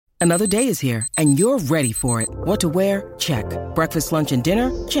Another day is here, and you're ready for it. What to wear? Check. Breakfast, lunch, and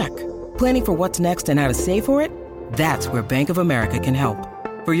dinner? Check. Planning for what's next and how to save for it? That's where Bank of America can help.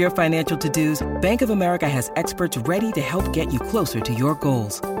 For your financial to-dos, Bank of America has experts ready to help get you closer to your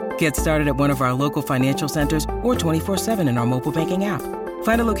goals. Get started at one of our local financial centers or 24/7 in our mobile banking app.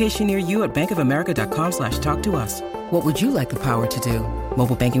 Find a location near you at bankofamerica.com/talktous. What would you like the power to do?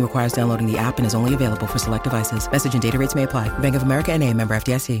 Mobile banking requires downloading the app and is only available for select devices. Message and data rates may apply. Bank of America N.A., member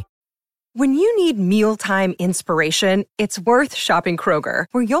FDIC. When you need mealtime inspiration, it's worth shopping Kroger,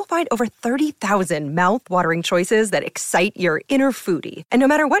 where you'll find over 30,000 mouth-watering choices that excite your inner foodie. And no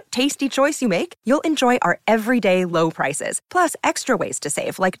matter what tasty choice you make, you'll enjoy our everyday low prices, plus extra ways to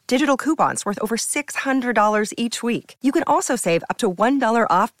save, like digital coupons worth over $600 each week. You can also save up to $1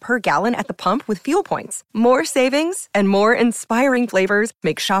 off per gallon at the pump with fuel points. More savings and more inspiring flavors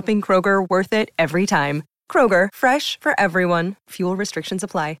make shopping Kroger worth it every time. Kroger, fresh for everyone. Fuel restrictions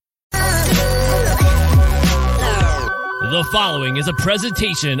apply. The following is a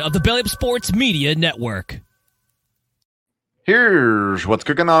presentation of the Belly Up Sports Media Network. Here's what's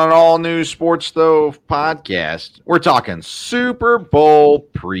cooking on an all-new Sports Stove podcast. We're talking Super Bowl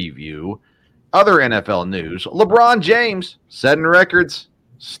preview, other NFL news, LeBron James setting records,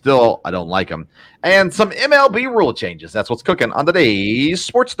 still I don't like him, and some MLB rule changes. That's what's cooking on today's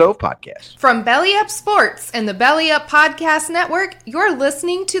Sports Stove podcast. From Belly Up Sports and the Belly Up Podcast Network, you're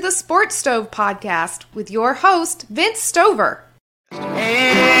listening to the Sports Stove podcast with your host, Vince Stover.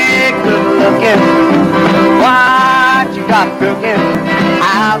 Hey, good looking, what you got cooking?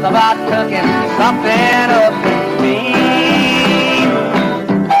 How's about cooking something up with me?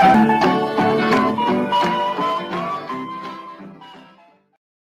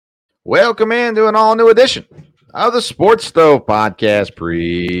 Welcome into an all-new edition of the Sports Stove podcast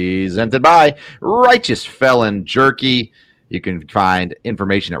presented by Righteous Felon Jerky. You can find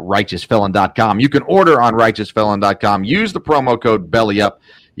information at righteousfelon.com. You can order on righteousfelon.com. Use the promo code BELLYUP.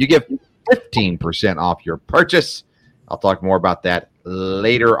 You get 15% off your purchase. I'll talk more about that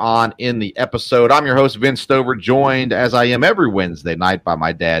later on in the episode. I'm your host, Vince Stover, joined as I am every Wednesday night by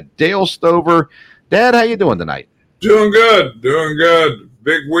my dad, Dale Stover. Dad, how you doing tonight? Doing good.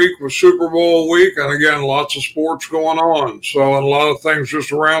 Big week was Super Bowl week, and again, lots of sports going on. So, and a lot of things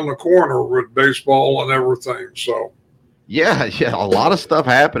just around the corner with baseball and everything. So, yeah, a lot of stuff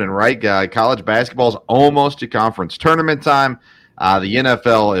happening, right? College basketball is almost to conference tournament time. The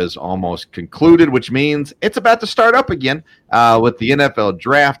NFL is almost concluded, which means it's about to start up again with the NFL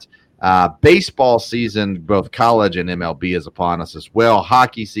draft. Baseball season, both college and MLB, is upon us as well.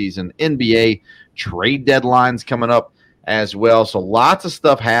 Hockey season, NBA, trade deadlines coming up as well. So lots of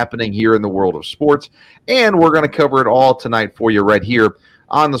stuff happening here in the world of sports, and we're going to cover it all tonight for you right here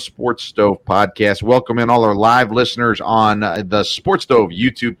on the Sports Stove podcast. Welcome in all our live listeners on the Sports Stove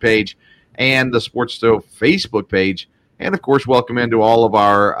YouTube page and the Sports Stove Facebook page. And, of course, welcome into all of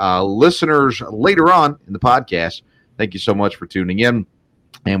our listeners later on in the podcast. Thank you so much for tuning in,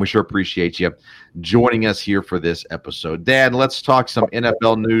 and we sure appreciate you joining us here for this episode. Dad, let's talk some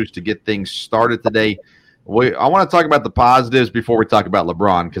NFL news to get things started today. I want to talk about the positives before we talk about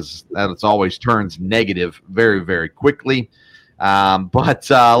LeBron, because that always turns negative very, very quickly. But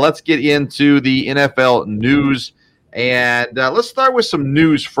let's get into the NFL news, and let's start with some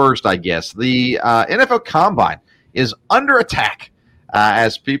news first, I guess. The NFL Combine is under attack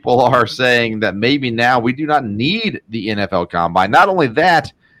as people are saying that maybe now we do not need the NFL Combine. Not only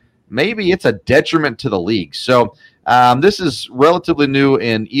that, maybe it's a detriment to the league. So this is relatively new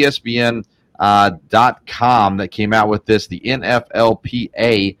in ESPN. .com that came out with this. The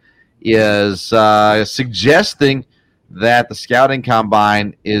NFLPA is suggesting that the scouting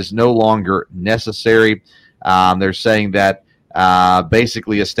combine is no longer necessary. They're saying that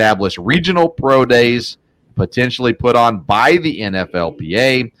basically establish regional pro days, potentially put on by the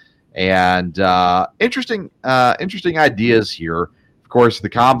NFLPA, and interesting ideas here. Of course, the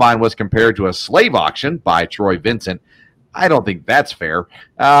combine was compared to a slave auction by Troy Vincent. I don't think that's fair.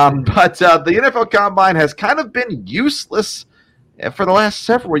 But the NFL Combine has kind of been useless for the last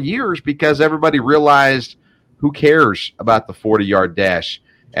several years because everybody realized who cares about the 40-yard dash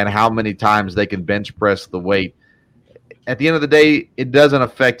and how many times they can bench press the weight. At the end of the day, it doesn't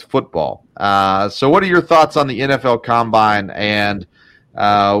affect football. So what are your thoughts on the NFL Combine and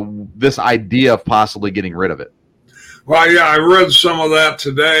this idea of possibly getting rid of it? Well, yeah, I read some of that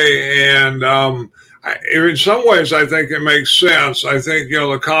today, and in some ways, I think it makes sense. I think,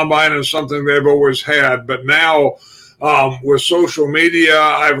 the combine is something they've always had, but now with social media,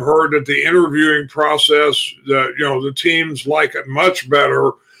 I've heard that the interviewing process, the teams like it much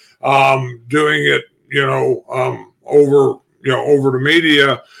better doing it, over the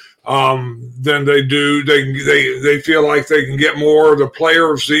media. than they do. They feel like they can get more. The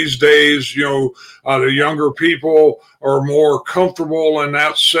players these days, the younger people are more comfortable in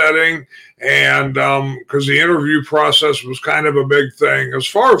that setting. And because the interview process was kind of a big thing. As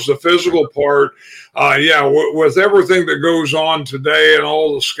far as the physical part, with everything that goes on today and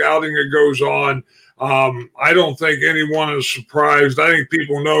all the scouting that goes on, I don't think anyone is surprised. I think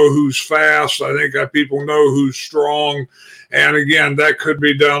people know who's fast. I think that people know who's strong. And again, that could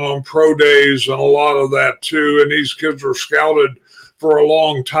be done on pro days and a lot of that too. And these kids are scouted for a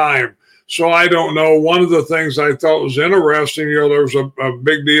long time. So I don't know. One of the things I thought was interesting, there was a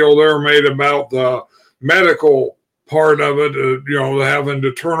big deal there made about the medical part of it, having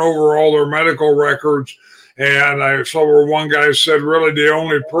to turn over all their medical records. And I saw where one guy said really the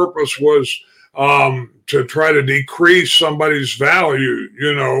only purpose was to try to decrease somebody's value,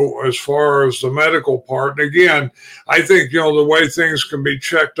 as far as the medical part. And again, I think, the way things can be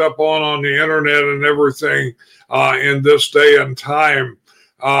checked up on the internet and everything in this day and time,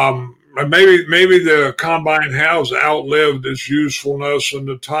 maybe the combine has outlived its usefulness, and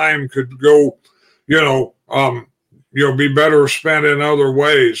the time could go, be better spent in other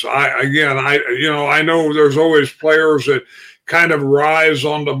ways. I know there's always players that kind of rise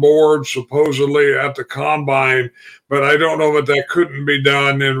on the board supposedly at the combine, but I don't know that couldn't be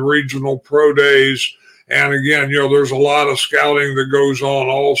done in regional pro days. And again, there's a lot of scouting that goes on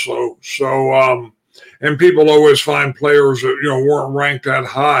also. So, and people always find players that, weren't ranked that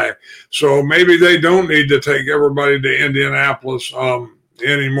high. So maybe they don't need to take everybody to Indianapolis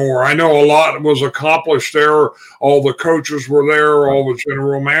anymore. I know a lot was accomplished there. All the coaches were there. All the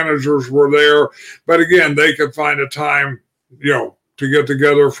general managers were there. But again, they could find a time, to get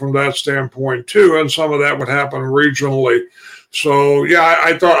together from that standpoint too. And some of that would happen regionally. So yeah,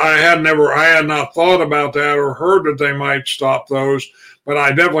 I thought I had not thought about that or heard that they might stop those, but I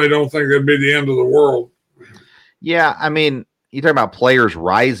definitely don't think it'd be the end of the world. Yeah. I mean, you talk about players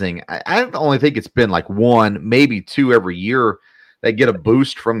rising. I only think it's been like one, maybe two every year that get a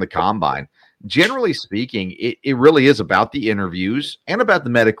boost from the combine. Generally speaking, it really is about the interviews and about the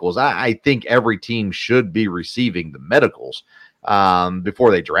medicals. I think every team should be receiving the medicals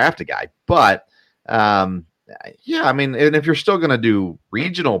before they draft a guy. But, and if you're still going to do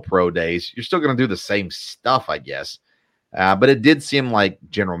regional pro days, you're still going to do the same stuff, I guess. But it did seem like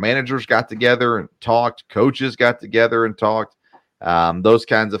general managers got together and talked, coaches got together and talked, those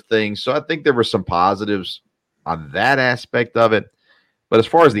kinds of things. So I think there were some positives on that aspect of it. But as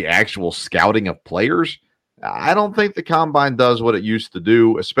far as the actual scouting of players, I don't think the combine does what it used to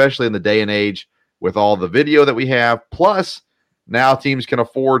do, especially in the day and age with all the video that we have. Plus, now teams can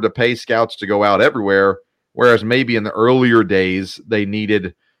afford to pay scouts to go out everywhere, whereas maybe in the earlier days they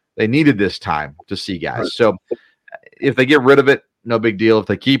needed this time to see guys. So if they get rid of it, no big deal. If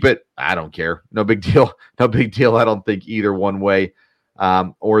they keep it, I don't care. No big deal. No big deal. I don't think either one way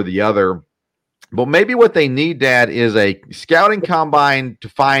or the other. But maybe what they need, Dad, is a scouting combine to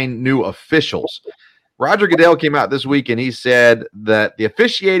find new officials. Roger Goodell came out this week and he said that the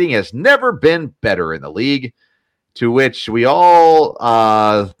officiating has never been better in the league, to which we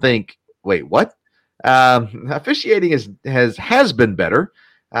all think, wait, what? Officiating has been better,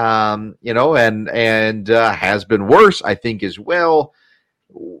 and has been worse, I think, as well.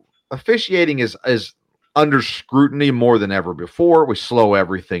 Officiating is under scrutiny more than ever before. We slow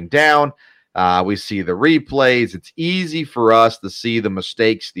everything down. We see the replays. It's easy for us to see the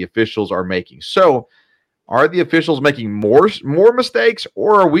mistakes the officials are making. So are the officials making more mistakes,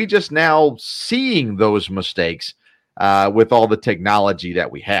 or are we just now seeing those mistakes with all the technology that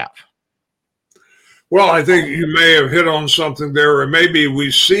we have? Well, I think you may have hit on something there, and maybe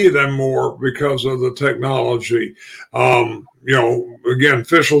we see them more because of the technology. Again,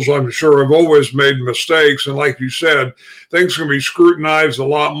 officials, I'm sure, have always made mistakes. And like you said, things can be scrutinized a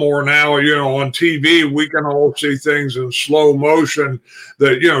lot more now. On TV, we can all see things in slow motion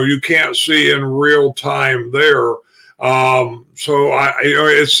that, you can't see in real time there.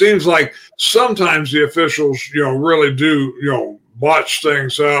 It seems like sometimes the officials, really do, botch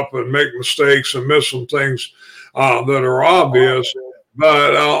things up and make mistakes and miss some things that are obvious.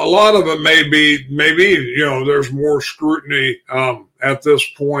 But a lot of it maybe, there's more scrutiny at this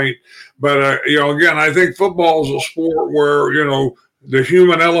point. But, again, I think football is a sport where, the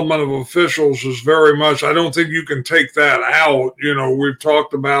human element of officials is very much, I don't think you can take that out. We've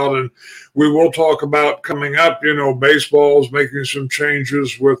talked about, and we will talk about coming up, baseball's making some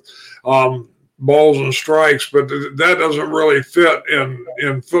changes with balls and strikes, but that doesn't really fit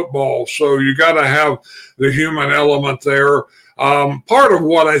in football. So you got to have the human element there. Part of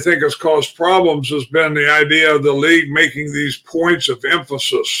what I think has caused problems has been the idea of the league making these points of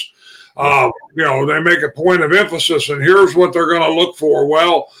emphasis. They make a point of emphasis, and here's what they're going to look for.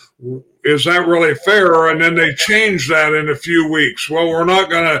 Well, is that really fair? And then they change that in a few weeks. Well,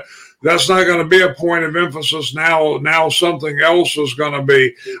 that's not going to be a point of emphasis now. Now something else is going to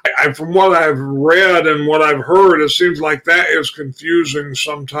be. From what I've read and what I've heard, it seems like that is confusing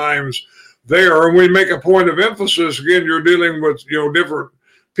sometimes there. And we make a point of emphasis. Again, you're dealing with, different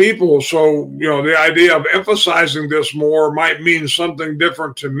people. So, the idea of emphasizing this more might mean something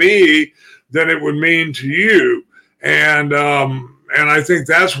different to me than it would mean to you. And I think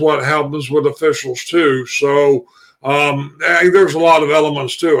that's what happens with officials too. So there's a lot of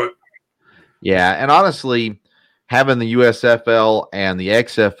elements to it. Yeah, and honestly, having the USFL and the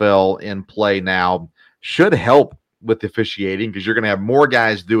XFL in play now should help with officiating because you're going to have more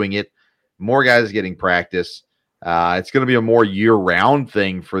guys doing it, more guys getting practice. It's going to be a more year-round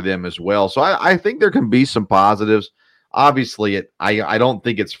thing for them as well. So I think there can be some positives. Obviously, I don't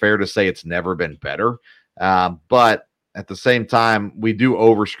think it's fair to say it's never been better. But at the same time, we do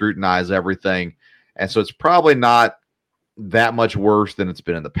over-scrutinize everything. And so it's probably not that much worse than it's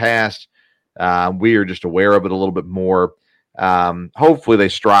been in the past. We are just aware of it a little bit more. Hopefully they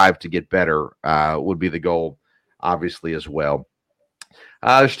strive to get better would be the goal, obviously, as well.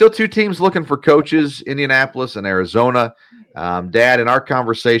 There's still two teams looking for coaches, Indianapolis and Arizona. Dad, in our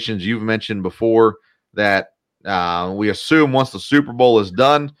conversations, you've mentioned before that we assume once the Super Bowl is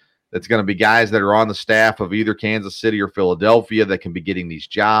done, that's going to be guys that are on the staff of either Kansas City or Philadelphia that can be getting these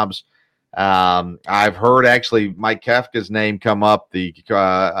jobs. I've heard actually Mike Kafka's name come up, the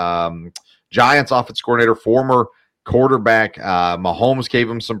Giants offense coordinator, former quarterback. Mahomes gave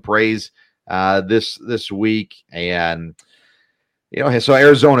him some praise this week, and so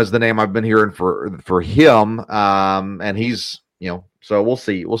Arizona is the name I've been hearing for him, and he's so we'll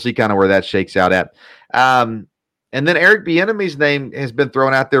see kind of where that shakes out at. And then Eric Bieniemy's name has been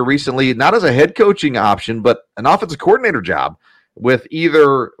thrown out there recently, not as a head coaching option, but an offensive coordinator job with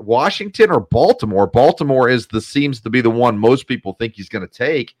either Washington or Baltimore. Baltimore seems to be the one most people think he's going to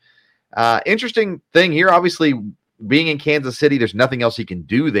take. Interesting thing here, obviously, being in Kansas City, there's nothing else he can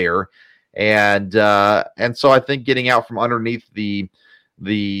do there. And so I think getting out from underneath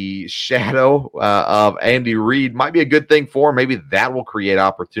the shadow of Andy Reid might be a good thing for him. Maybe that will create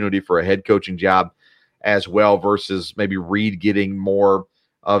opportunity for a head coaching job as well, versus maybe Reid getting more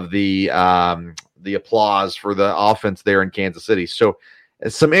of the applause for the offense there in Kansas City. So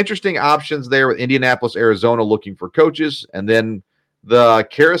some interesting options there with Indianapolis, Arizona looking for coaches, and then the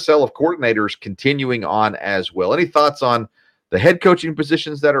carousel of coordinators continuing on as well. Any thoughts on the head coaching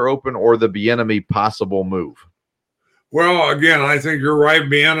positions that are open or the Bieniemy possible move? Well, again, I think you're right.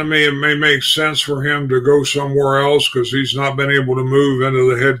 Bieniemy, it may make sense for him to go somewhere else because he's not been able to move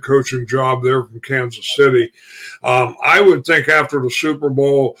into the head coaching job there from Kansas City. I would think after the Super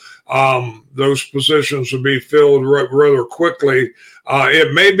Bowl, those positions would be filled rather quickly.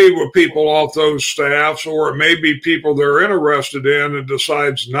 It may be with people off those staffs, or it may be people they're interested in and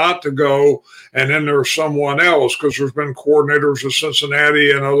decides not to go, and then there's someone else, because there's been coordinators at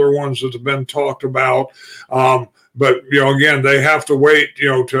Cincinnati and other ones that have been talked about. But, again, they have to wait,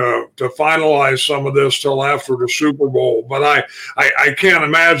 to finalize some of this till after the Super Bowl. But I can't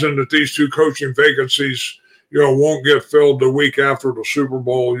imagine that these two coaching vacancies, won't get filled the week after the Super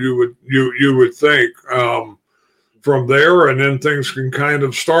Bowl. You would think from there, and then things can kind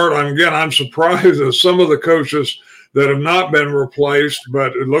of start. I'm surprised at some of the coaches that have not been replaced,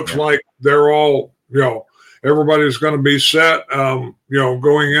 but it looks like they're all, everybody's going to be set,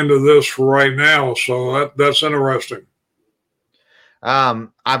 going into this for right now. So that's interesting.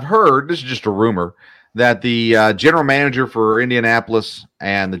 I've heard, this is just a rumor, that the general manager for Indianapolis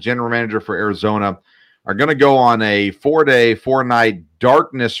and the general manager for Arizona are going to go on a 4-day, 4-night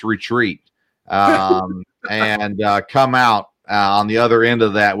darkness retreat and come out on the other end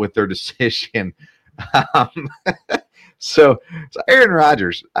of that with their decision. So Aaron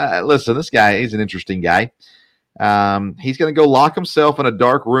Rodgers, listen, this guy, he's an interesting guy. He's going to go lock himself in a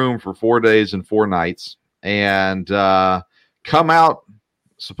dark room for 4 days and 4 nights and come out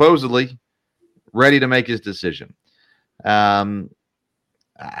supposedly ready to make his decision. The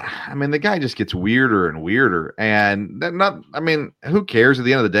guy just gets weirder and weirder, and who cares at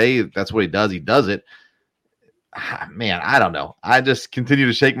the end of the day? If that's what he does. He does it. Man, I don't know. I just continue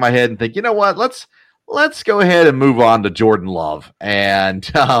to shake my head and think, you know what? Let's go ahead and move on to Jordan Love and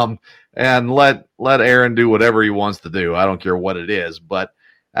let Aaron do whatever he wants to do. I don't care what it is, but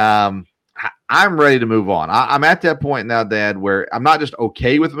I'm ready to move on. I'm at that point now, Dad, where I'm not just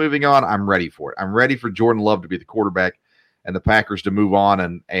okay with moving on. I'm ready for it. I'm ready for Jordan Love to be the quarterback and the Packers to move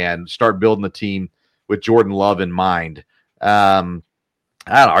on and start building the team with Jordan Love in mind. I don't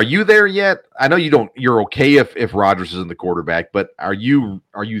know, are you there yet? I know you're okay if Rodgers isn't the quarterback, but are you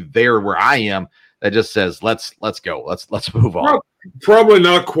there where I am that just says let's go, let's move on? Probably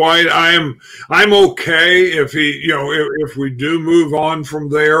not quite. I'm okay if if we do move on from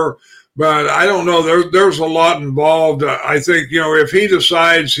there, but I don't know. There's a lot involved. I think if he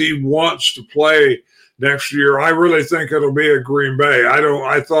decides he wants to play next year, I really think it'll be at Green Bay. I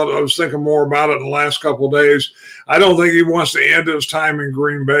was thinking more about it in the last couple of days. I don't think he wants to end his time in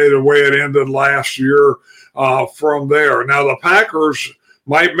Green Bay the way it ended last year. From there, now the Packers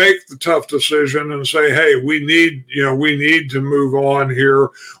might make the tough decision and say, hey, we need to move on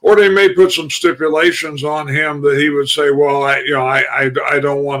here. Or they may put some stipulations on him that he would say, well, I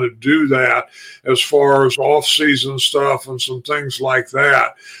don't want to do that as far as off-season stuff and some things like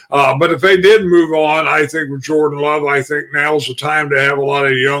that. But if they did move on, I think with Jordan Love, I think now's the time to have a lot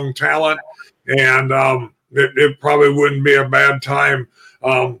of young talent. And it probably wouldn't be a bad time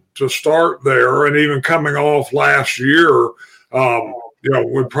to start there. And even coming off last year,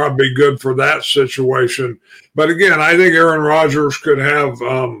 would probably be good for that situation. But again, I think Aaron Rodgers could have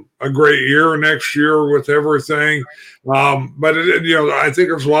a great year next year with everything. But I think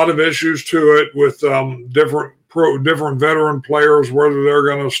there's a lot of issues to it with different veteran players, whether they're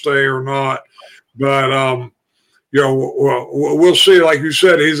going to stay or not. But we'll see. Like you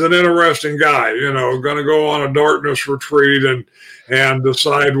said, he's an interesting guy. Going to go on a darkness retreat and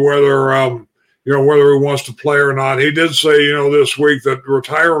decide whether whether he wants to play or not. He did say, this week that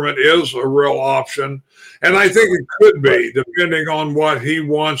retirement is a real option. And I think it could be, depending on what he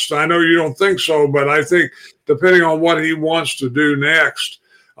wants to. I know you don't think so, but I think depending on what he wants to do next,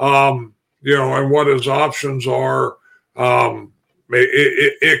 and what his options are,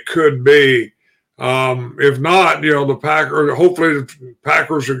 it could be. If not, hopefully the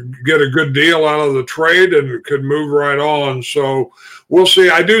Packers get a good deal out of the trade and could move right on. So we'll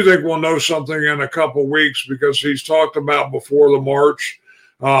see. I do think we'll know something in a couple weeks because he's talked about before the March,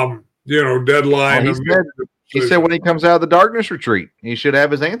 deadline. Well, he said when he comes out of the darkness retreat, he should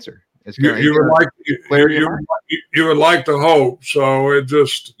have his answer. You would like to hope. So it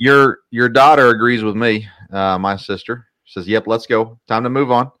just your daughter agrees with me. My sister says, "Yep, let's go. Time to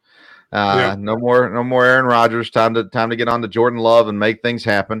move on." No more Aaron Rodgers. Time to get on to Jordan Love and make things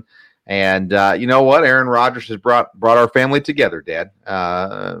happen. And you know what? Aaron Rodgers has brought our family together, Dad.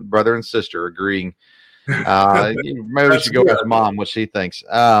 Brother and sister agreeing. Maybe we should go with Mom, what she thinks.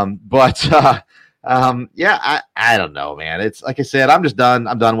 I don't know, man. It's like I said, I'm just done.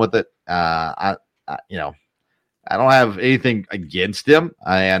 I'm done with it. I don't have anything against him.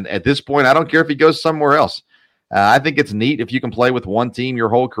 And at this point, I don't care if he goes somewhere else. I think it's neat if you can play with one team your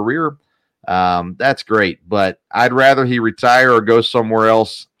whole career. That's great, but I'd rather he retire or go somewhere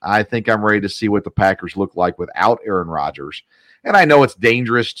else. I think I'm ready to see what the Packers look like without Aaron Rodgers. And I know it's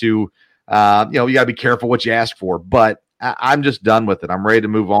dangerous to, you got to be careful what you ask for, but I'm just done with it. I'm ready to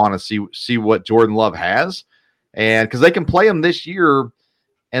move on and see what Jordan Love has. And because they can play him this year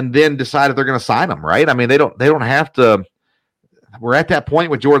and then decide if they're going to sign him, right? I mean, they don't have to. We're at that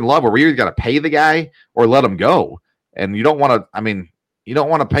point with Jordan Love where we either got to pay the guy or let him go. And you don't want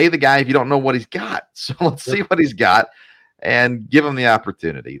to pay the guy if you don't know what he's got. So let's see what he's got and give him the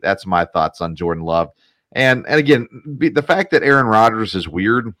opportunity. That's my thoughts on Jordan Love. And again, the fact that Aaron Rodgers is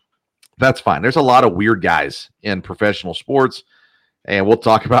weird, that's fine. There's a lot of weird guys in professional sports, and we'll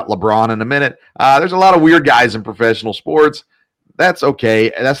talk about LeBron in a minute. There's a lot of weird guys in professional sports. That's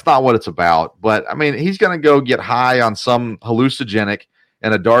okay. That's not what it's about. But, I mean, he's going to go get high on some hallucinogenic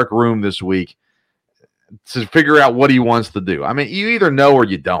in a dark room this week to figure out what he wants to do. I mean, you either know or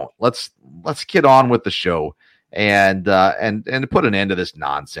you don't. Let's get on with the show and put an end to this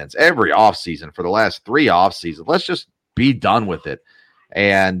nonsense. Every offseason for the last 3 offseasons, let's just be done with it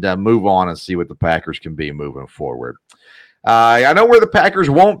and move on and see what the Packers can be moving forward. I know where the Packers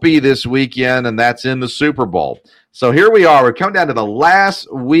won't be this weekend, and that's in the Super Bowl. So here we are. We're coming down to the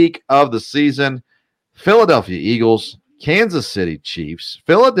last week of the season. Philadelphia Eagles, Kansas City Chiefs.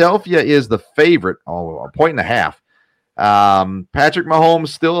 Philadelphia is the favorite, a 1.5. Patrick Mahomes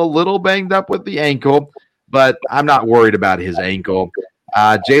still a little banged up with the ankle, but I'm not worried about his ankle.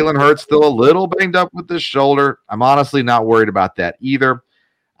 Jalen Hurts still a little banged up with his shoulder. I'm honestly not worried about that either.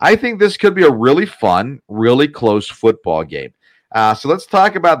 I think this could be a really fun, really close football game. So let's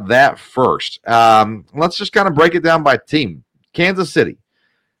talk about that first. Let's just kind of break it down by team. Kansas City,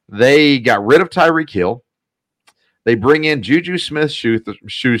 they got rid of Tyreek Hill. They bring in Juju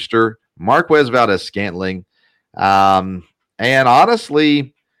Smith-Schuster, Marquez Valdez-Scantling. And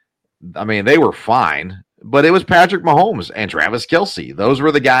honestly, I mean, they were fine but it was Patrick Mahomes and Travis Kelce. Those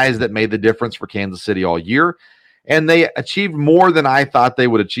were the guys that made the difference for Kansas City all year, and they achieved more than I thought they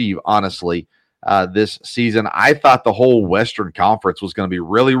would achieve, honestly, this season. I thought the whole Western Conference was going to be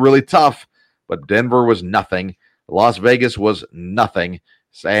really, really tough, but Denver was nothing. Las Vegas was nothing,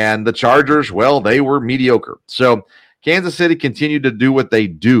 and the Chargers, well, they were mediocre. So Kansas City continued to do what they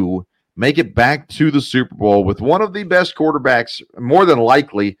do, make it back to the Super Bowl with one of the best quarterbacks, more than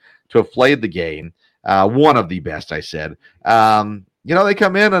likely, to have played the game. One of the best, I said. They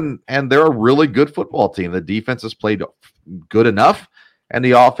come in and they're a really good football team. The defense has played good enough, and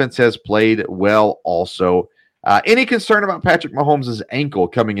the offense has played well also. Any concern about Patrick Mahomes' ankle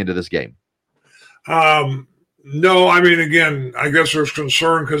coming into this game? No, I mean, again, I guess there's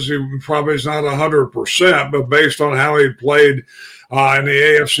concern because he probably is not 100%, but based on how he played in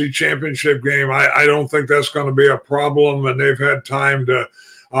the AFC Championship game, I don't think that's going to be a problem, and they've had time to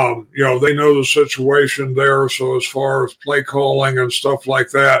they know the situation there. So as far as play calling and stuff like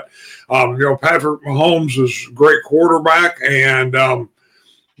that, Patrick Mahomes is a great quarterback, and,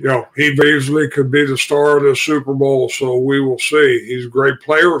 he easily could be the star of the Super Bowl. So we will see. He's a great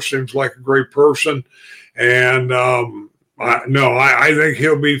player, seems like a great person. And I think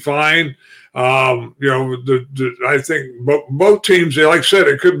he'll be fine. I think both teams, like I said,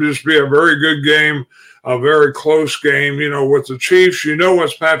 it could just be a very good game, a very close game. With the Chiefs,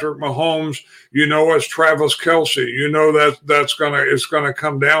 it's Patrick Mahomes, it's Travis Kelce. It's gonna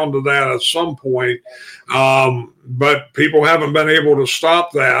come down to that at some point. But people haven't been able to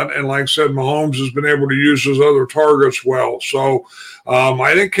stop that, and like I said, Mahomes has been able to use his other targets well. So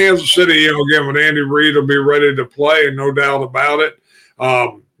I think Kansas City, again, with Andy Reid, will be ready to play, no doubt about it.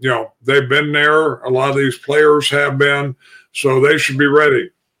 They've been there. A lot of these players have been, so they should be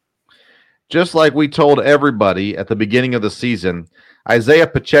ready. Just like we told everybody at the beginning of the season, Isaiah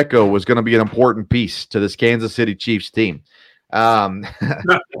Pacheco was going to be an important piece to this Kansas City Chiefs team.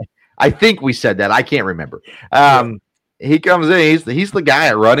 I think we said that. I can't remember. He comes in. He's the guy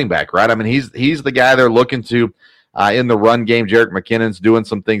at running back, right? I mean, he's the guy they're looking to in the run game. Jerick McKinnon's doing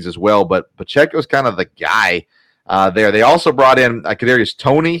some things as well, but Pacheco's kind of the guy there. They also brought in Kadarius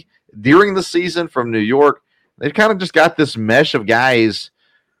Toney during the season from New York. They've kind of just got this mesh of guys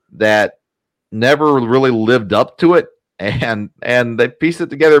that never really lived up to it, and they pieced it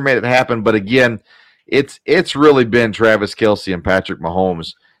together, made it happen. But again, it's really been Travis Kelce and Patrick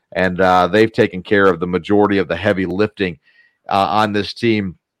Mahomes, and they've taken care of the majority of the heavy lifting on this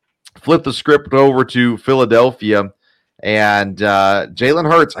team. Flip the script over to Philadelphia, and Jalen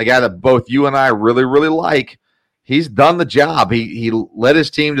Hurts, a guy that both you and I really, really like. He's done the job. He led his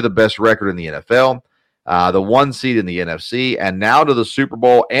team to the best record in the NFL, the 1 seed in the NFC, and now to the Super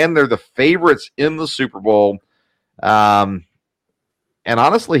Bowl, and they're the favorites in the Super Bowl. And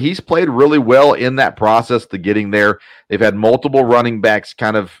honestly, he's played really well in that process to getting there. They've had multiple running backs.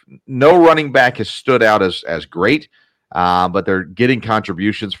 No running back has stood out as great, but they're getting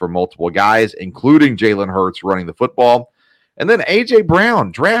contributions from multiple guys, including Jalen Hurts running the football. And then A.J.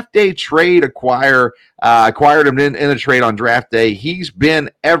 Brown, draft day trade acquired him in a trade on draft day. He's been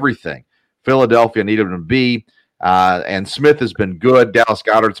everything Philadelphia needed him to be. And Smith has been good. Dallas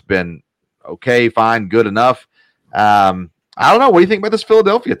Goedert's been okay, fine, good enough. I don't know. What do you think about this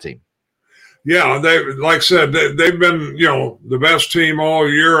Philadelphia team? Yeah, like I said, they've been, the best team all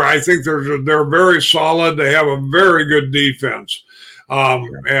year. I think they're very solid. They have a very good defense.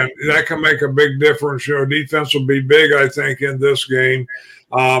 And that can make a big difference. Defense will be big, I think, in this game.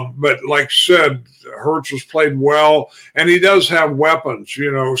 But like I said, Hurts has played well, and he does have weapons.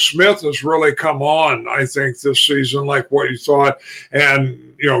 Smith has really come on, I think, this season, like what you thought. And,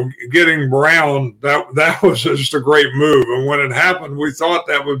 getting Brown, that was just a great move. And when it happened, we thought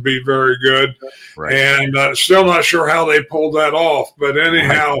that would be very good. Right. And still not sure how they pulled that off. But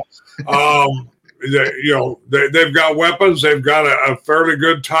anyhow, they've got weapons. They've got a fairly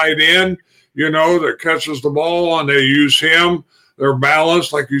good tight end, that catches the ball, and they use him. They're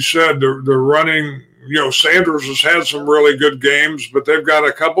balanced. Like you said, they're running. Sanders has had some really good games, but they've got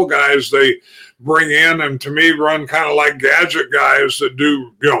a couple guys they bring in, and to me, run kind of like gadget guys that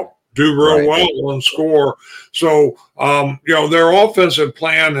do real well and score. So, their offensive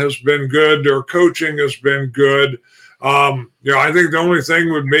plan has been good. Their coaching has been good. I think the only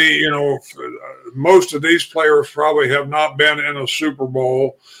thing would be, most of these players probably have not been in a Super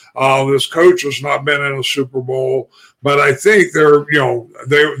Bowl. This coach has not been in a Super Bowl, but I think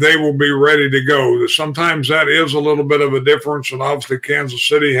they will be ready to go. Sometimes that is a little bit of a difference, and obviously Kansas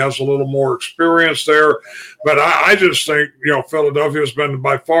City has a little more experience there. But I just think, Philadelphia has been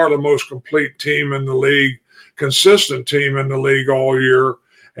by far the most complete team in the league, consistent team in the league all year.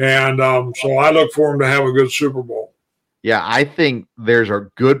 And so I look for them to have a good Super Bowl. Yeah, I think there's a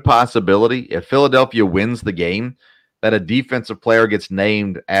good possibility if Philadelphia wins the game that a defensive player gets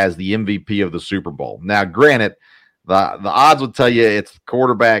named as the MVP of the Super Bowl. Now, granted, the odds would tell you it's the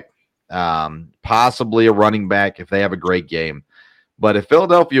quarterback, possibly a running back if they have a great game. But if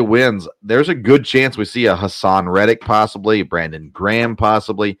Philadelphia wins, there's a good chance we see a Hassan Reddick possibly, Brandon Graham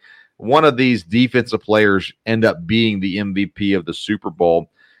possibly. One of these defensive players end up being the MVP of the Super Bowl.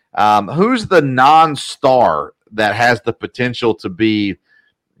 Who's the non-star that has the potential to be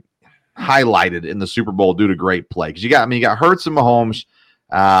highlighted in the Super Bowl due to great play? Because you got Hurts and Mahomes,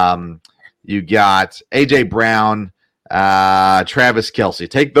 you got AJ Brown, Travis Kelce.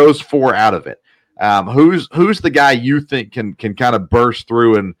 Take those four out of it. Who's the guy you think can kind of burst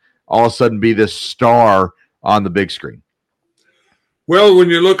through and all of a sudden be this star on the big screen? Well, when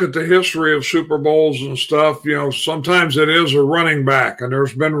you look at the history of Super Bowls and stuff, sometimes it is a running back, and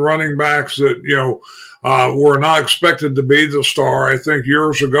there's been running backs that, were not expected to be the star. I think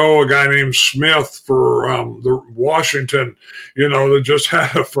years ago, a guy named Smith for the Washington, that just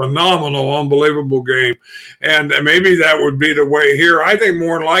had a phenomenal, unbelievable game. And maybe that would be the way here. I think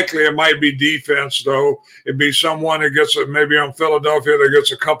more than likely it might be defense, though. It'd be someone that gets it, maybe on Philadelphia, that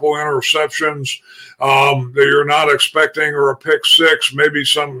gets a couple interceptions that you're not expecting, or a pick six, maybe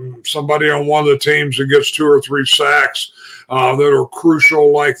somebody on one of the teams that gets 2 or 3 sacks that are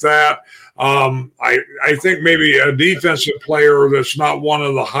crucial like that. I think maybe a defensive player that's not one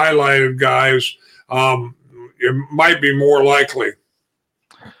of the highlighted guys, it might be more likely.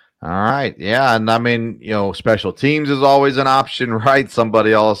 All right. Yeah. And I mean, special teams is always an option, right?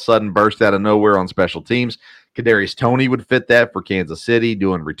 Somebody all of a sudden burst out of nowhere on special teams. Kadarius Toney would fit that for Kansas City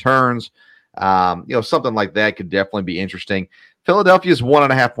doing returns. Something like that could definitely be interesting. Philadelphia's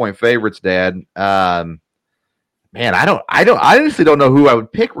 1.5-point favorites, Dad. Man, I honestly don't know who I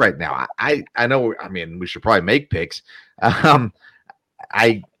would pick right now. I know, we should probably make picks. I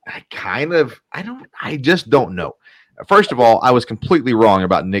just don't know. First of all, I was completely wrong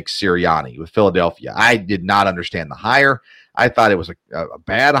about Nick Sirianni with Philadelphia. I did not understand the hire. I thought it was a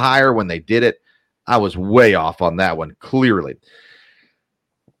bad hire when they did it. I was way off on that one, clearly.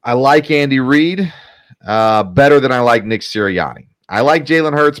 I like Andy Reid better than I like Nick Sirianni. I like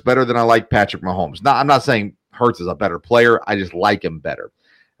Jalen Hurts better than I like Patrick Mahomes. I'm not saying Hurts is a better player. I just like him better.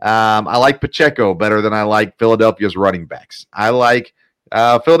 I like Pacheco better than I like Philadelphia's running backs. I like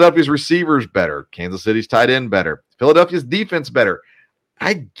Philadelphia's receivers better. Kansas City's tight end better. Philadelphia's defense better.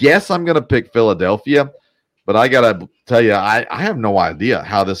 I guess I'm going to pick Philadelphia, but I got to tell you, I have no idea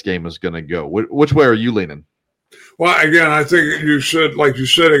how this game is going to go. Which way are you leaning? Well, again, I think you should, like you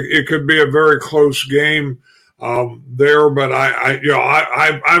said, it could be a very close game there, but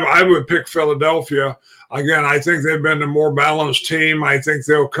I would pick Philadelphia. Again, I think they've been a more balanced team. I think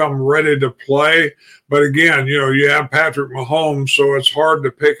they'll come ready to play. But again, you have Patrick Mahomes, so it's hard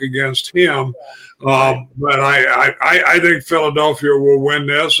to pick against him. But I think Philadelphia will win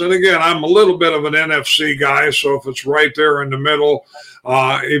this. And again, I'm a little bit of an NFC guy, so if it's right there in the middle,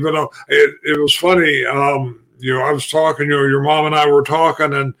 even though it was funny, I was talking, your mom and I were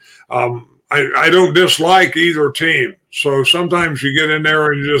talking, and I don't dislike either team. So sometimes you get in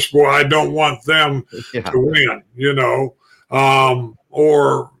there and you just, I don't want them to win,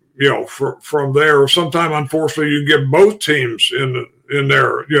 or, from there. Sometimes, unfortunately, you get both teams in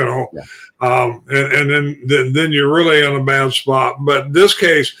there, and then you're really in a bad spot. But in this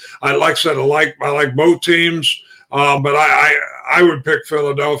case, I like both teams, but I would pick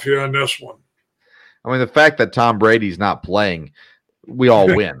Philadelphia in this one. The fact that Tom Brady's not playing, we all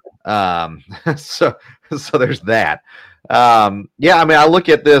win. So there's that. I look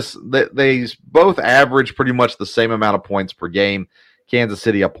at this. They both average pretty much the same amount of points per game. Kansas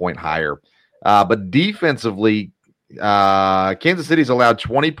City a point higher. But defensively, Kansas City's allowed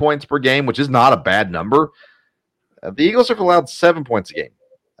 20 points per game, which is not a bad number. The Eagles have allowed 7 points a game.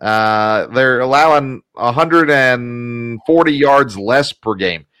 They're allowing 140 yards less per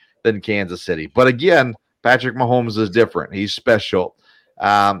game than Kansas City. But again, Patrick Mahomes is different. He's special.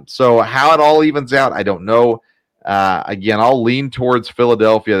 So how it all evens out, I don't know. Again, I'll lean towards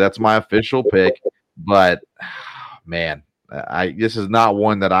Philadelphia. That's my official pick. But, man, this is not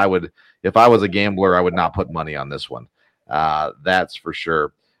one that I would – if I was a gambler, I would not put money on this one. That's for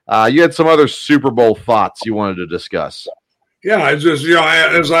sure. You had some other Super Bowl thoughts you wanted to discuss. Yeah, it's just,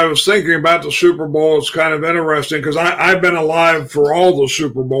 as I was thinking about the Super Bowl, it's kind of interesting because I've been alive for all the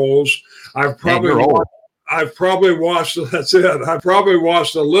Super Bowls. I've probably watched, that's it. I probably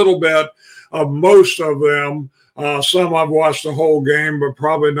watched a little bit of most of them. Some I've watched the whole game, but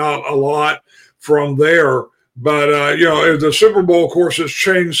probably not a lot from there. But, the Super Bowl, of course, has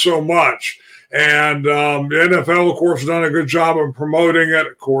changed so much. And the NFL, of course, has done a good job of promoting it.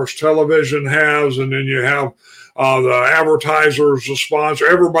 Of course, television has, and then you have the advertisers, the sponsor.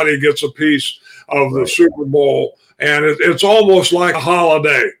 Everybody gets a piece of the Super Bowl, and it's almost like a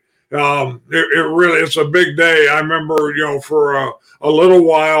holiday. It's a big day. I remember, for a little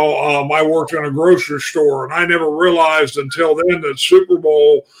while, I worked in a grocery store, and I never realized until then that Super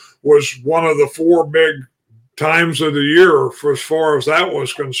Bowl was one of the 4 big times of the year for as far as that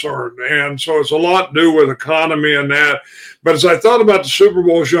was concerned. And so it's a lot to do with economy and that. But as I thought about the Super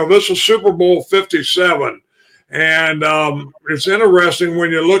Bowls, this is Super Bowl 57. And it's interesting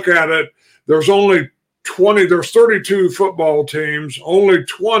when you look at it, there's 32 football teams, only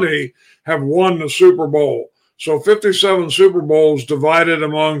 20 have won the Super Bowl. So 57 Super Bowls divided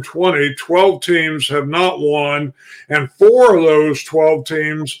among 20, 12 teams have not won, and 4 of those 12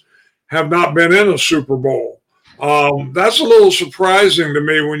 teams have not been in a Super Bowl. That's a little surprising to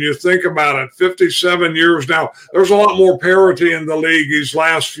me when you think about it. 57 years now, there's a lot more parity in the league these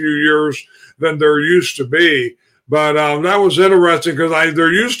last few years than there used to be. But that was interesting because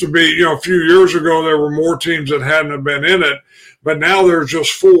there used to be, a few years ago, there were more teams that hadn't been in it. But now there's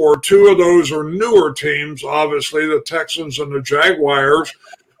just 4. 2 of those are newer teams, obviously, the Texans and the Jaguars.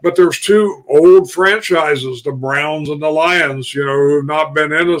 But there's 2 old franchises, the Browns and the Lions, who have not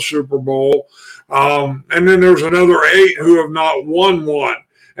been in a Super Bowl. And then there's another 8 who have not won one.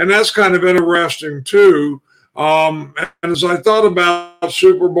 And that's kind of interesting, too. And as I thought about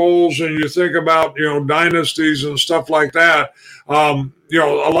Super Bowls and you think about, dynasties and stuff like that, a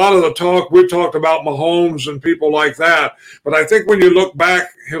lot of the talk, we talked about Mahomes and people like that. But I think when you look back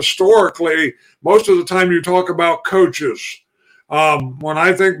historically, most of the time you talk about coaches. When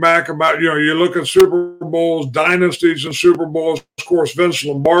I think back about, you look at Super Bowls, dynasties and Super Bowls, of course, Vince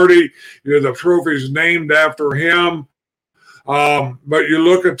Lombardi, the trophy's named after him. But you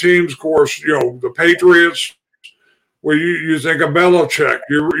look at teams, of course, the Patriots, well, you think of Belichick.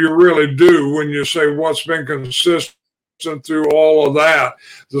 You really do when you say what's been consistent through all of that.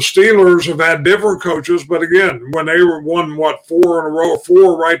 The Steelers have had different coaches, but again, when they won, 4 in a row,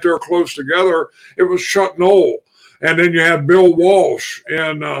 4 right there close together, it was Chuck Noll. And then you had Bill Walsh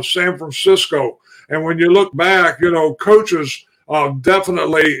in San Francisco. And when you look back, coaches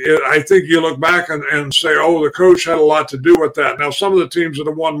definitely, I think you look back and say, oh, the coach had a lot to do with that. Now, some of the teams that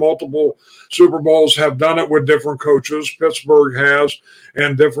have won multiple Super Bowls have done it with different coaches. Pittsburgh has,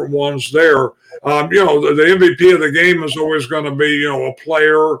 and different ones there. The MVP of the game is always going to be, a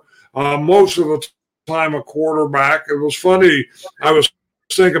player, most of the time a quarterback. It was funny. I was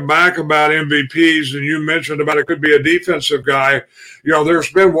thinking back about MVPs, and you mentioned about it could be a defensive guy. There's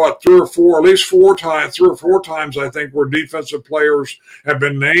been 3 or 4 times, I think, where defensive players have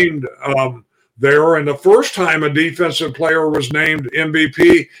been named there. And the first time a defensive player was named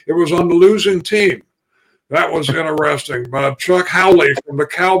MVP, it was on the losing team. That was interesting. But Chuck Howley from the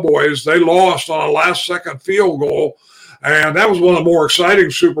Cowboys, they lost on a last-second field goal. And that was one of the more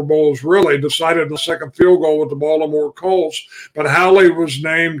exciting Super Bowls, really, decided in the second field goal with the Baltimore Colts. But Howley was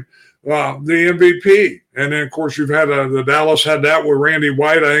named the MVP. And then, of course, you've had the Dallas had that with Randy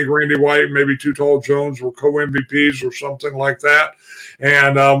White. I think Randy White, maybe Too Tall Jones were co-MVPs or something like that.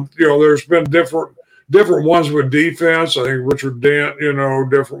 And, there's been different ones with defense. I think Richard Dent,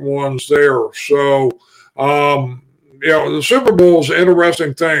 different ones there. So, the Super Bowl is an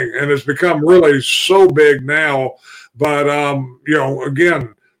interesting thing, and it's become really so big now. But,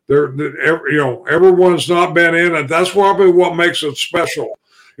 again, everyone's not been in it. That's probably what makes it special.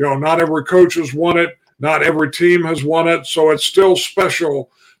 Not every coach has won it. Not every team has won it. So it's still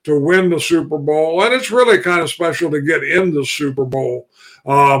special to win the Super Bowl. And it's really kind of special to get in the Super Bowl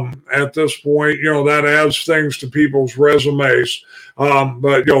at this point. That adds things to people's resumes.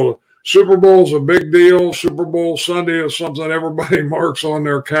 But Super Bowl is a big deal. Super Bowl Sunday is something everybody marks on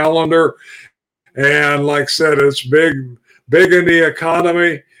their calendar. And like I said, it's big in the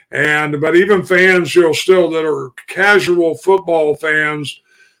economy. But even fans, still that are casual football fans,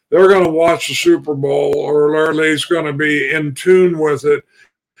 they're going to watch the Super Bowl, or at least going to be in tune with it.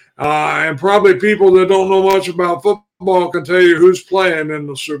 And probably people that don't know much about football can tell you who's playing in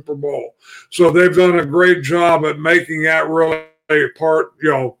the Super Bowl. So they've done a great job at making that really part,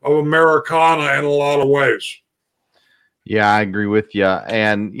 of Americana in a lot of ways. Yeah, I agree with you.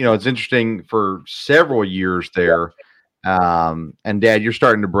 And, it's interesting for several years there. And Dad, you're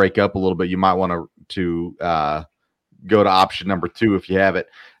starting to break up a little bit. You might want to go to option number 2 if you have it.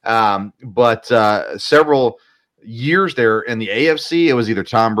 But several years there in the AFC, it was either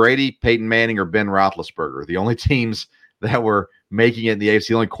Tom Brady, Peyton Manning, or Ben Roethlisberger. The only teams that were making it in the AFC,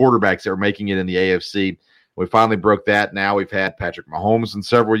 the only quarterbacks that were making it in the AFC. We finally broke that. Now we've had Patrick Mahomes in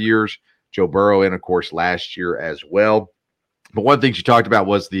several years, Joe Burrow in, of course, last year as well. But one thing she talked about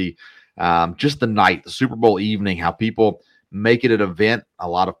was the just the night, the Super Bowl evening, how people make it an event, a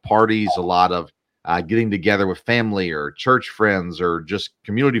lot of parties, a lot of getting together with family or church friends or just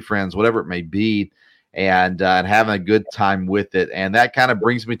community friends, whatever it may be, and having a good time with it. And that kind of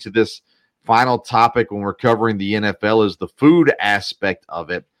brings me to this final topic when we're covering the NFL is the food aspect of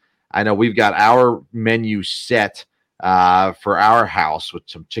it. I know we've got our menu set for our house with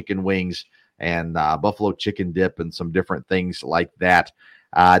some chicken wings and buffalo chicken dip and some different things like that.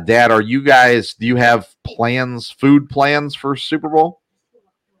 Dad, do you have food plans for Super Bowl?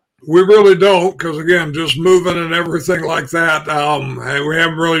 We really don't, because again, just moving and everything like that. We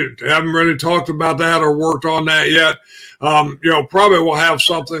haven't really talked about that or worked on that yet. Probably we'll have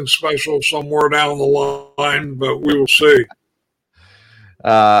something special somewhere down the line, but we will see.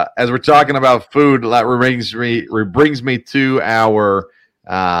 As we're talking about food, that brings me to our.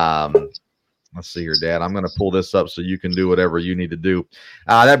 Let's see here, Dad. I'm going to pull this up so you can do whatever you need to do.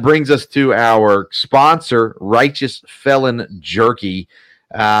 That brings us to our sponsor, Righteous Felon Jerky.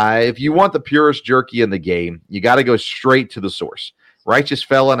 If you want the purest jerky in the game, you got to go straight to the source. Righteous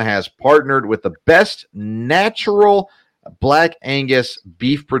Felon has partnered with the best natural Black Angus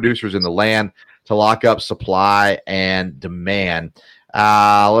beef producers in the land to lock up supply and demand.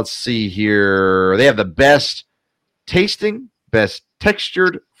 Let's see here. They have the best tasting, best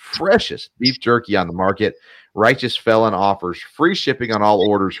textured, freshest beef jerky on the market. Righteous Felon offers free shipping on all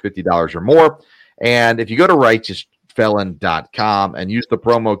orders $50 or more. And if you go to righteousfelon.com and use the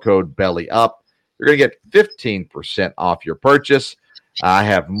promo code BELLYUP, you're going to get 15% off your purchase. I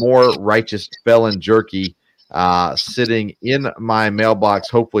have more Righteous Felon jerky sitting in my mailbox,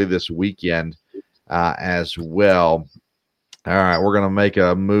 hopefully this weekend as well. All right, we're going to make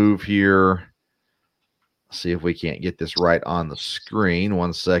a move here. See if we can't get this right on the screen.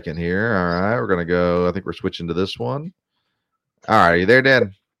 1 second here. All right, we're going to go. I think we're switching to this one. All right, are you there,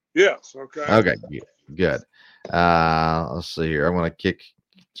 Dad? Yes, okay. Okay, good. Let's see here. I'm going to kick.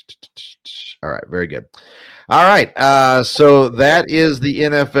 All right, very good. All right, so that is the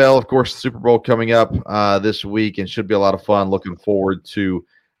NFL. Of course, the Super Bowl coming up this week and should be a lot of fun. Looking forward to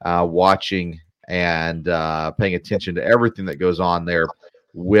watching and paying attention to everything that goes on there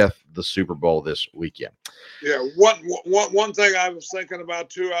with the Super Bowl this weekend. Yeah, one thing I was thinking about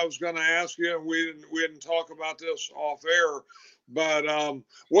too, I was going to ask you, and we didn't talk about this off air, but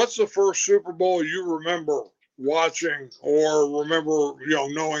what's the first Super Bowl you remember watching or remember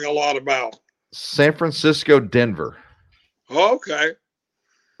knowing a lot about? San Francisco, Denver. Okay.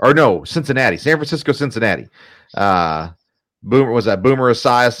 Or no, Cincinnati. San Francisco, Cincinnati. Boomer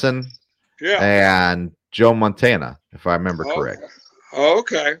Esiason? Yeah. And Joe Montana, if I remember correct.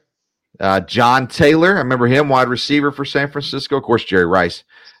 Okay. John Taylor, I remember him, wide receiver for San Francisco. Of course, Jerry Rice.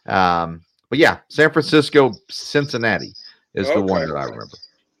 But yeah, San Francisco, Cincinnati is the one that I remember.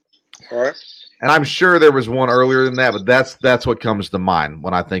 All right. And I'm sure there was one earlier than that, but that's what comes to mind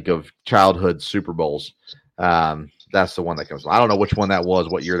when I think of childhood Super Bowls. That's the one that comes to mind. I don't know which one that was,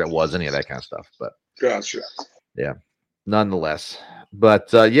 what year that was, any of that kind of stuff. But gotcha. Yeah, nonetheless. But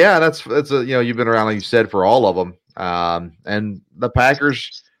yeah, that's you've been around, like you said, for all of them. And the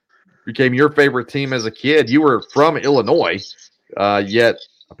Packers became your favorite team as a kid. You were from Illinois, yet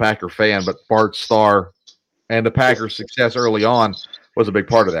a Packer fan, but Bart Starr and the Packers' success early on was a big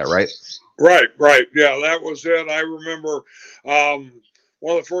part of that, right? Right. Yeah, that was it. I remember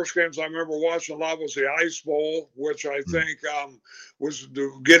one of the first games I remember watching a lot was the Ice Bowl, which I think was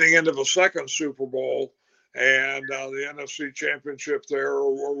getting into the second Super Bowl. And the NFC Championship there,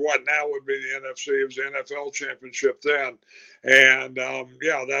 or what now would be the NFC, it was the NFL Championship then. And,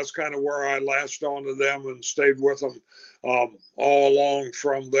 yeah, that's kind of where I latched onto them and stayed with them all along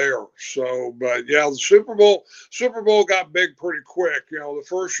from there. So, but, yeah, the Super Bowl got big pretty quick. The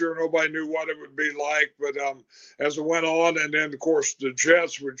first year nobody knew what it would be like. But as it went on, and then, of course, the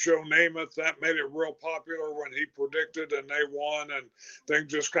Jets with Joe Namath, that made it real popular when he predicted and they won. And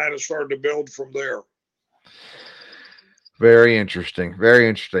things just kind of started to build from there. Very interesting. Very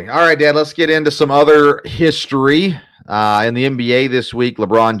interesting. All right, Dad, let's get into some other history. In the NBA this week,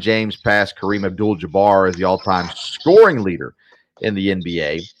 LeBron James passed Kareem Abdul-Jabbar as the all-time scoring leader in the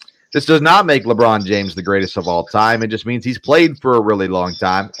NBA. This does not make LeBron James the greatest of all time. It just means he's played for a really long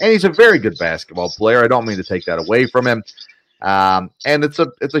time, and he's a very good basketball player. I don't mean to take that away from him. And it's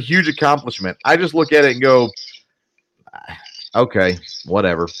a huge accomplishment. I just look at it and go, okay,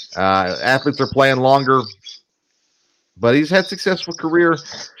 whatever. Athletes are playing longer, but he's had a successful career.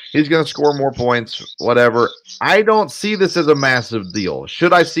 He's going to score more points, whatever. I don't see this as a massive deal.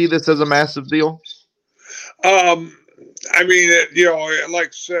 Should I see this as a massive deal? I mean, like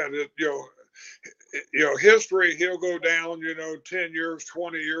I said, history, he'll go down, 10 years,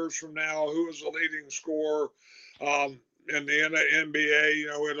 20 years from now, who is the leading scorer in the NBA,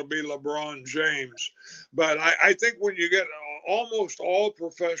 it'll be LeBron James. But I think when you get almost all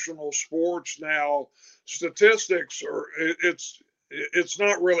professional sports now, statistics it's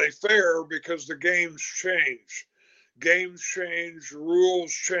not really fair because the games change,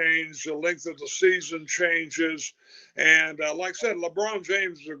 rules change, the length of the season changes. And like I said, LeBron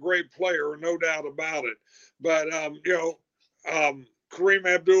James is a great player, no doubt about it. But, Kareem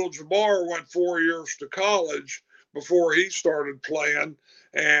Abdul-Jabbar went 4 years to college before he started playing.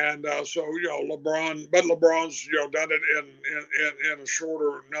 And so, LeBron's, done it in a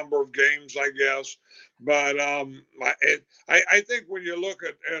shorter number of games, I guess. But I think when you look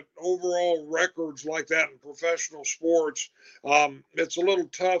at overall records like that in professional sports, it's a little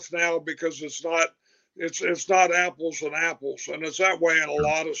tough now because it's not apples and apples, and it's that way in a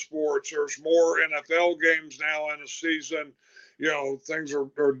lot of sports. There's more NFL games now in a season. Things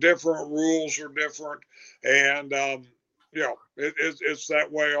are different, rules are different, and it's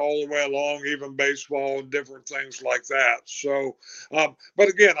that way all the way along, even baseball and different things like that. So, but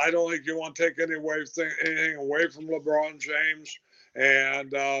again, I don't think you want to take anything away from LeBron James.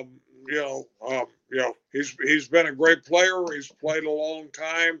 And he's been a great player. He's played a long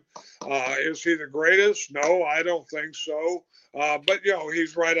time. Is he the greatest? No, I don't think so. But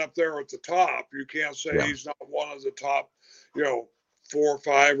he's right up there at the top. You can't say he's not one of the top, 4,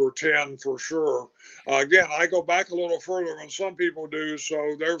 5, or 10 for sure. Again, I go back a little further than some people do.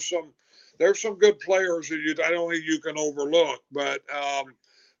 So there's some good players that I don't think you can overlook. But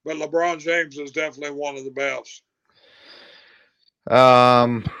LeBron James is definitely one of the best.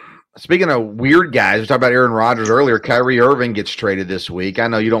 Speaking of weird guys, we talked about Aaron Rodgers earlier. Kyrie Irving gets traded this week. I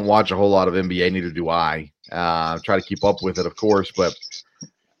know you don't watch a whole lot of NBA, neither do I. Try to keep up with it, of course. But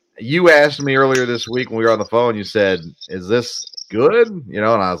you asked me earlier this week when we were on the phone, you said, is this good? And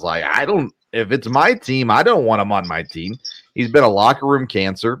I was like, if it's my team, I don't want him on my team. He's been a locker room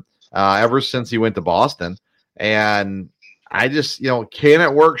cancer ever since he went to Boston. And I just, can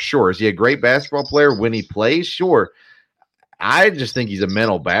it work? Sure. Is he a great basketball player when he plays? Sure. I just think he's a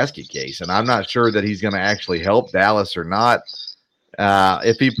mental basket case, and I'm not sure that he's going to actually help Dallas or not.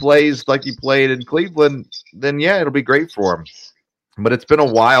 If he plays like he played in Cleveland, then yeah, it'll be great for him. But it's been a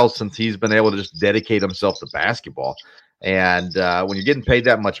while since he's been able to just dedicate himself to basketball. And when you're getting paid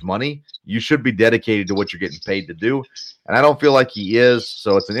that much money, you should be dedicated to what you're getting paid to do. And I don't feel like he is.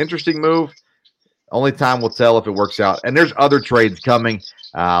 So it's an interesting move. Only time will tell if it works out. And there's other trades coming.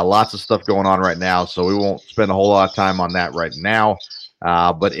 Lots of stuff going on right now, so we won't spend a whole lot of time on that right now.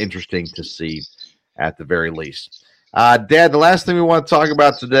 But interesting to see at the very least. Dad, the last thing we want to talk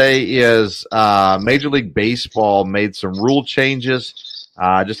about today is Major League Baseball made some rule changes.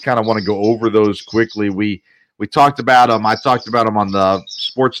 Just kind of want to go over those quickly. We talked about them. I talked about them on the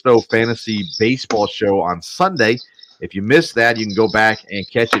Sports Stove Fantasy Baseball Show on Sunday. If you missed that, you can go back and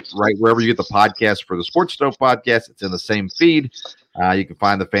catch it right wherever you get the podcast for the Sports Stove podcast. It's in the same feed. You can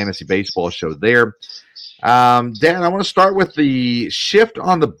find the Fantasy Baseball Show there. Dan, I want to start with the shift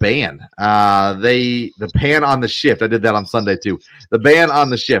on the ban. The ban on the shift. I did that on Sunday too. The ban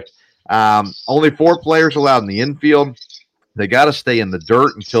on the shift. Only 4 players allowed in the infield. They got to stay in the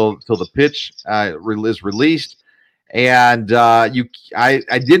dirt until the pitch is released. And I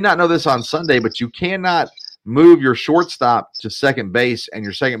did not know this on Sunday, but you cannot move your shortstop to second base and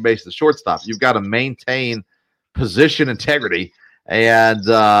your second base to shortstop. You've got to maintain position integrity. And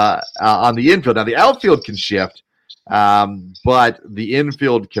on the infield, now the outfield can shift, but the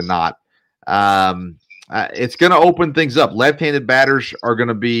infield cannot. It's going to open things up. Left-handed batters are going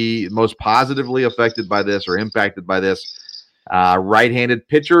to be most positively affected by this or impacted by this. Right-handed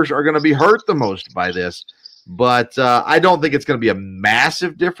pitchers are going to be hurt the most by this. But I don't think it's going to be a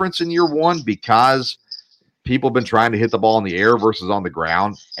massive difference in year one because people have been trying to hit the ball in the air versus on the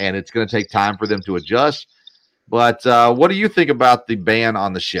ground, and it's going to take time for them to adjust. But what do you think about the ban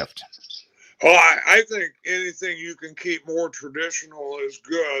on the shift? Well, I think anything you can keep more traditional is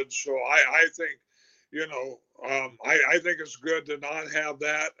good. So I think, I think it's good to not have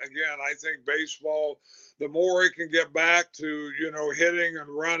that. Again, I think baseball, the more it can get back to, hitting and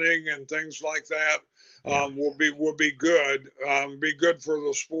running and things like that, will be good. Be good for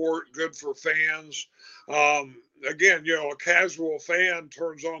the sport, good for fans. Again, a casual fan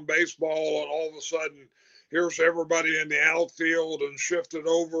turns on baseball and all of a sudden, here's everybody in the outfield and shifted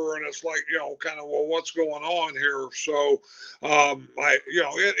over, and it's like, kind of, well, what's going on here? So,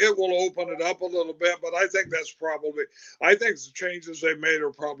 it will open it up a little bit, but I think I think the changes they made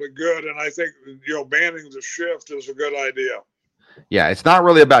are probably good, and I think, banning the shift is a good idea. Yeah, it's not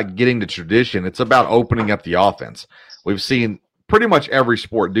really about getting the tradition. It's about opening up the offense. We've seen pretty much every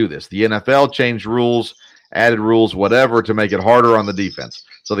sport do this. The NFL changed rules, added rules, whatever, to make it harder on the defense,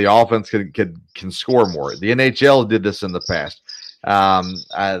 so the offense can score more. The NHL did this in the past.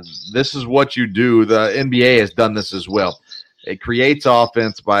 This is what you do. The NBA has done this as well. It creates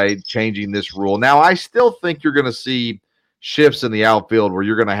offense by changing this rule. Now, I still think you're going to see shifts in the outfield where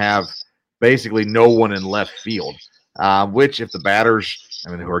you're going to have basically no one in left field, which if the batters,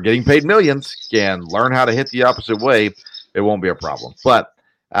 who are getting paid millions, can learn how to hit the opposite way, it won't be a problem. But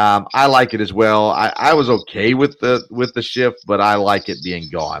I like it as well. I was okay with the shift, but I like it being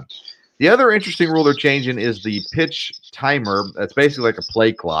gone. The other interesting rule they're changing is the pitch timer. That's basically like a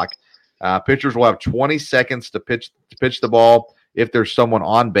play clock. Pitchers will have 20 seconds to pitch the ball if there's someone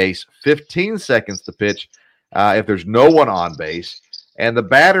on base, 15 seconds to pitch if there's no one on base, and the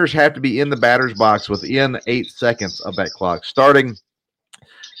batters have to be in the batter's box within 8 seconds of that clock starting,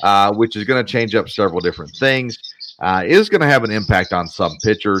 which is going to change up several different things. Is going to have an impact on some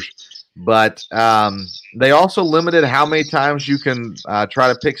pitchers, but they also limited how many times you can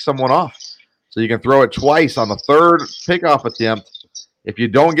try to pick someone off. So you can throw it twice on the third pickoff attempt. If you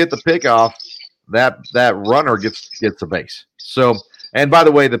don't get the pickoff, that runner gets a base. So, and by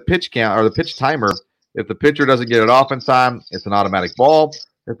the way, the pitch count or the pitch timer, if the pitcher doesn't get it off in time, it's an automatic ball.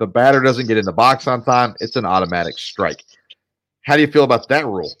 If the batter doesn't get in the box on time, it's an automatic strike. How do you feel about that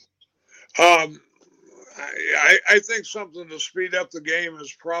rule? I think something to speed up the game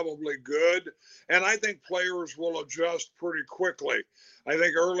is probably good, and I think players will adjust pretty quickly. I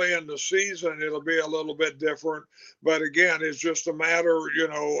think early in the season it'll be a little bit different, but again, it's just a matter, of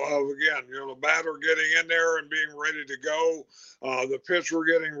the batter getting in there and being ready to go, the pitcher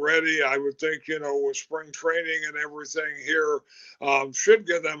getting ready. I would think, with spring training and everything here, should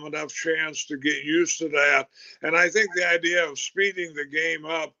give them enough chance to get used to that. And I think the idea of speeding the game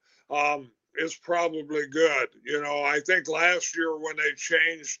up is probably good. I think last year when they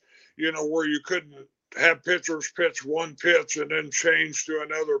changed, where you couldn't have pitchers pitch one pitch and then change to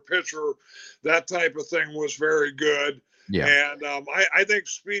another pitcher, that type of thing was very good. Yeah. And I think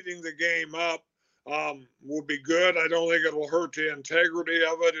speeding the game up will be good. I don't think it'll hurt the integrity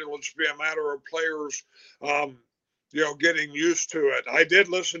of it. It'll just be a matter of players, getting used to it. I did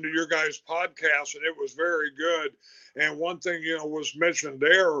listen to your guys' podcast, and it was very good. And one thing, was mentioned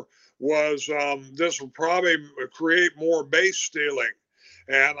there was this will probably create more base stealing.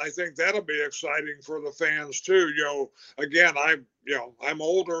 And I think that'll be exciting for the fans too. Again, I'm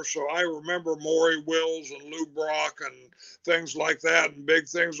older, so I remember Maury Wills and Lou Brock and things like that, and big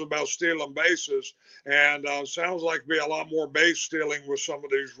things about stealing bases. And sounds like be a lot more base stealing with some of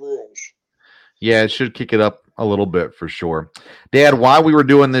these rules. Yeah, it should kick it up a little bit for sure. Dad, while we were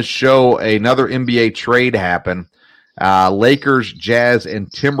doing this show, another NBA trade happened. Lakers, Jazz, and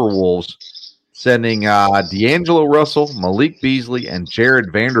Timberwolves sending D'Angelo Russell, Malik Beasley, and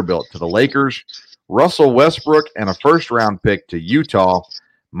Jared Vanderbilt to the Lakers, Russell Westbrook and a first-round pick to Utah,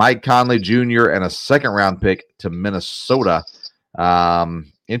 Mike Conley Jr. and a second-round pick to Minnesota.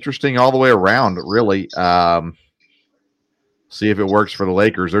 Interesting all the way around, really. See if it works for the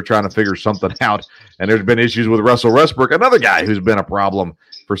Lakers. They're trying to figure something out, and there's been issues with Russell Westbrook, another guy who's been a problem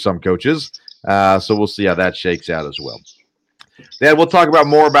for some coaches. So we'll see how that shakes out as well. Dad, we'll talk about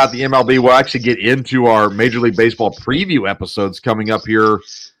more about the MLB. We'll actually get into our Major League Baseball preview episodes coming up here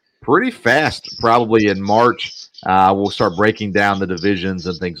pretty fast, probably in March. We'll start breaking down the divisions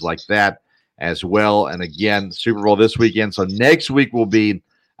and things like that as well. And again, Super Bowl this weekend. So next week we'll be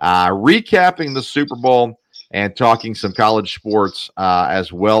recapping the Super Bowl and talking some college sports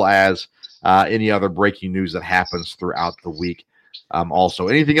as well as any other breaking news that happens throughout the week. Also,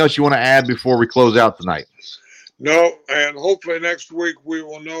 anything else you want to add before we close out tonight? No, and hopefully next week we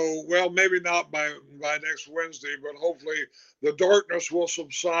will know, well, maybe not by next Wednesday, but hopefully the darkness will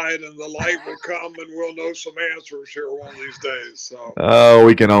subside and the light will come and we'll know some answers here one of these days. So. Oh,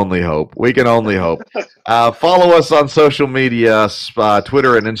 we can only hope. We can only hope. Follow us on social media,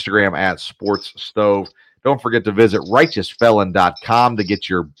 Twitter and Instagram at Sports Stove. Don't forget to visit righteousfelon.com to get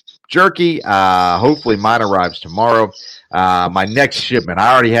your jerky. Hopefully mine arrives tomorrow. My next shipment,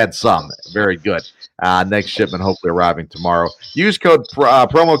 I already had some. Very good. Next shipment hopefully arriving tomorrow. Use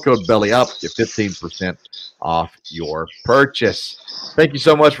promo code BELLYUP, get 15% off your purchase. Thank you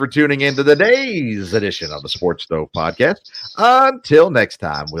so much for tuning in to today's edition of the Sports Stove Podcast. Until next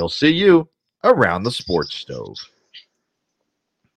time, we'll see you around the sports stove.